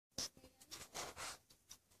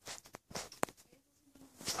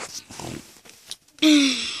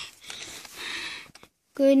Good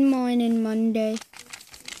morning, Monday.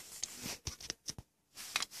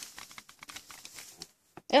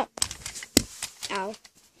 Yep. Ow.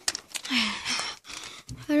 I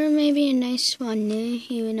thought maybe a nice Monday,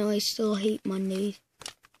 even though I still hate Mondays.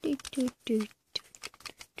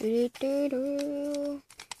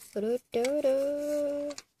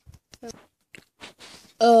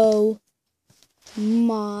 Oh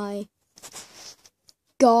my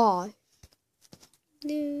God.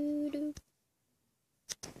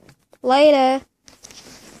 Later.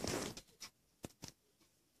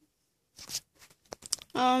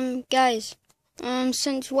 Guys,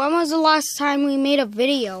 since when was the last time we made a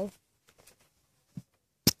video?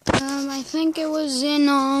 I think it was in,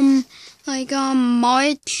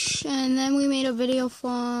 March, and then we made a video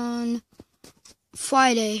on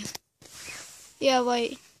Friday. Yeah,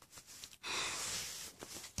 wait.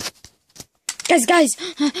 Guys,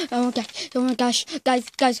 oh my gosh, guys,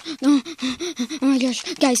 no, oh my gosh,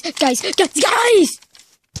 guys.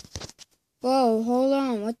 Whoa, hold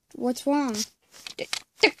on, what's wrong? The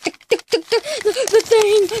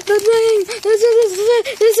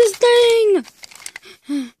thing,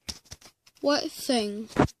 What thing?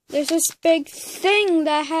 There's this big thing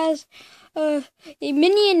that has, a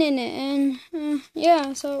minion in it, and,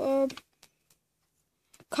 yeah, so,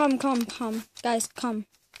 come, guys, come.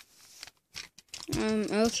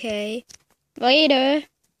 Okay. Later.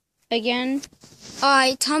 Again.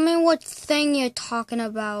 Alright, tell me what thing you're talking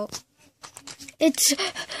about. It's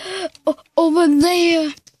over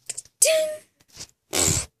there.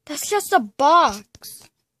 That's just a box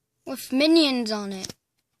with minions on it.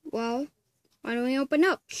 Well, why don't we open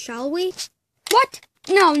up, shall we? What?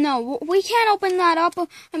 No, we can't open that up.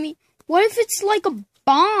 I mean, what if it's like a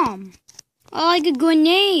bomb? Or like a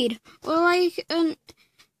grenade? Or like a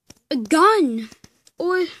gun?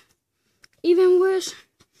 Or even worse,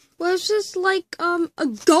 what if it's like a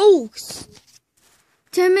ghost?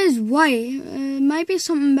 Tim is right. It might be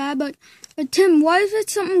something bad, but Tim, what if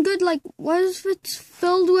it's something good? Like, what if it's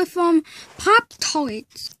filled with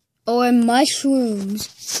Pop-Tarts? Or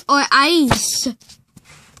mushrooms? Or ice?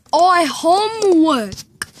 Or homework?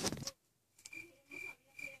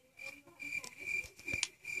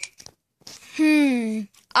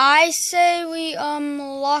 I say we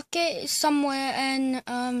lock it somewhere and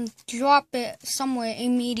drop it somewhere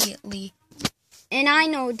immediately. And I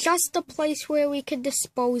know just the place where we could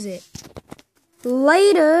dispose it.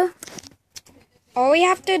 Later, all we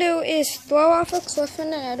have to do is throw off a cliff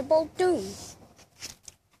and an edible doom.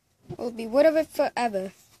 We'll be rid of it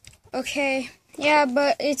forever. Okay, yeah,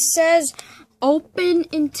 but it says open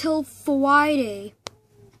until Friday.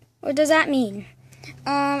 What does that mean?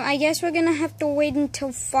 I guess we're gonna have to wait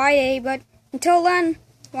until Friday, but until then,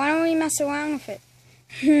 why don't we mess around with it?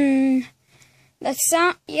 Let's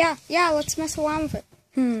mess around with it.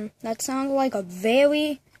 That sounds like a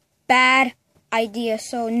very bad idea,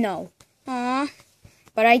 so no.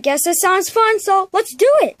 But I guess it sounds fun, so let's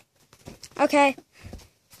do it! Okay.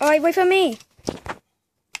 Alright, wait for me.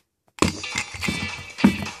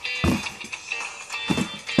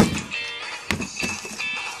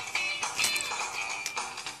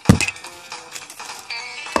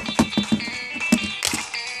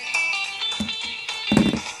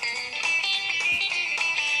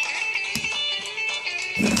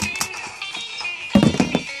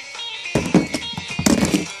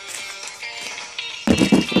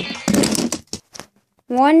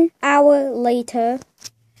 One hour later.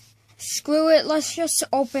 Screw it, let's just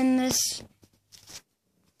open this.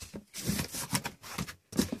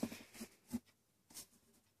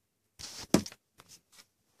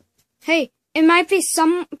 Hey, it might be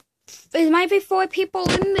 4 people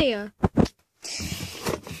in there.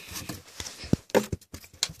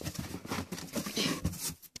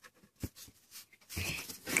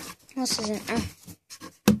 This isn't,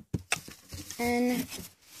 and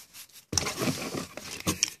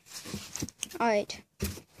alright.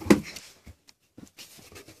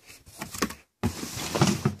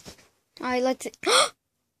 Alright, let's see.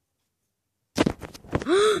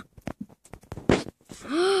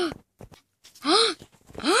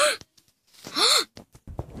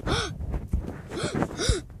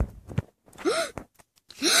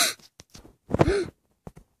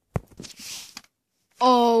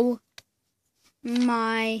 Oh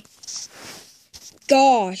my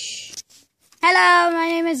gosh. Hello, my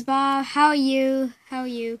name is Bob. How are you?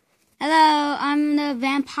 Hello, I'm the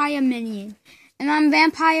Vampire Minion. And I'm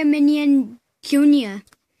Vampire Minion Jr.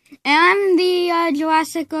 And I'm the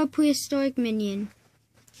Jurassic prehistoric minion.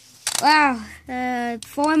 Wow,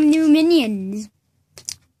 4 new minions.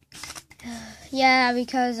 Yeah,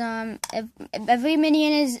 because if every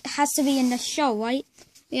minion has to be in the show, right?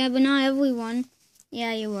 Yeah, but not everyone.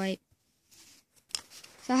 Yeah, you're right.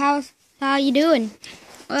 So how you doing?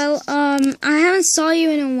 Well, I haven't saw you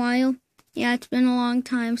in a while. Yeah, it's been a long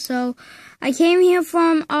time. So, I came here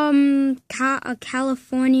from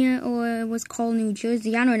California, or it was called New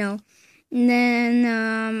Jersey. I don't know. And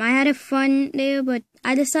then I had a fun there, but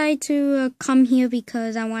I decided to come here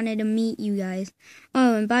because I wanted to meet you guys.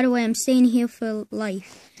 Oh, and by the way, I'm staying here for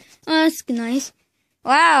life. Oh, that's nice.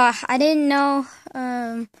 Wow, I didn't know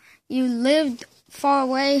you lived far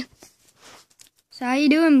away. So how you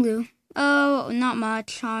doing, Blue? Oh, not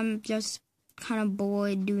much. I'm just kind of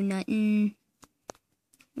bored, do nothing.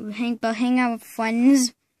 Hang out with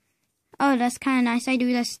friends. Oh, that's kind of nice. I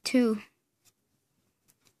do this too.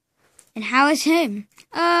 And how is him?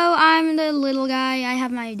 Oh, I'm the little guy. I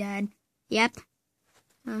have my dad. Yep.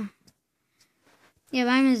 Yep,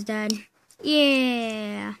 I'm his dad.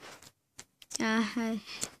 Yeah. And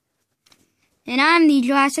I'm the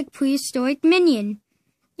Jurassic prehistoric minion.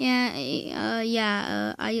 Yeah,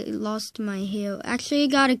 I lost my hair. Actually, I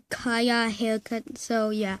got a haircut, so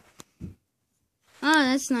yeah. Oh,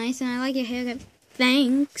 that's nice, and I like your haircut.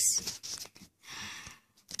 Thanks.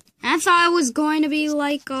 I thought it was going to be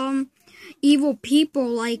like, evil people,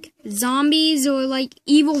 like zombies or like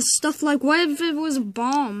evil stuff. Like, what if it was a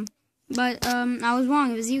bomb? But, I was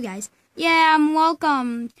wrong. It was you guys. Yeah, I'm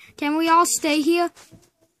welcome. Can we all stay here?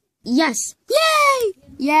 Yes. Yay!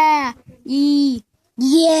 Yeah. Yee.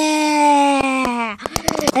 Yeah!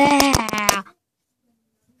 Yeah!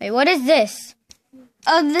 Wait, what is this?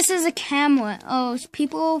 Oh, this is a camera. Oh,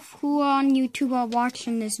 people who are on YouTube are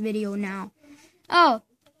watching this video now. Oh,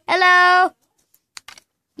 hello!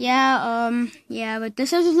 Yeah, but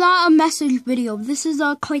this is not a message video. This is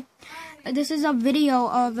a video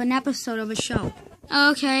of an episode of a show.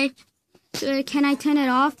 Okay. Can I turn it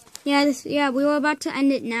off? Yeah, we were about to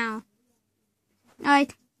end it now.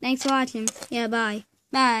 Alright, thanks for watching. Yeah, bye.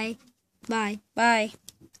 Bye. Bye. Bye.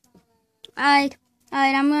 Alright,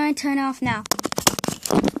 I'm gonna turn it off now.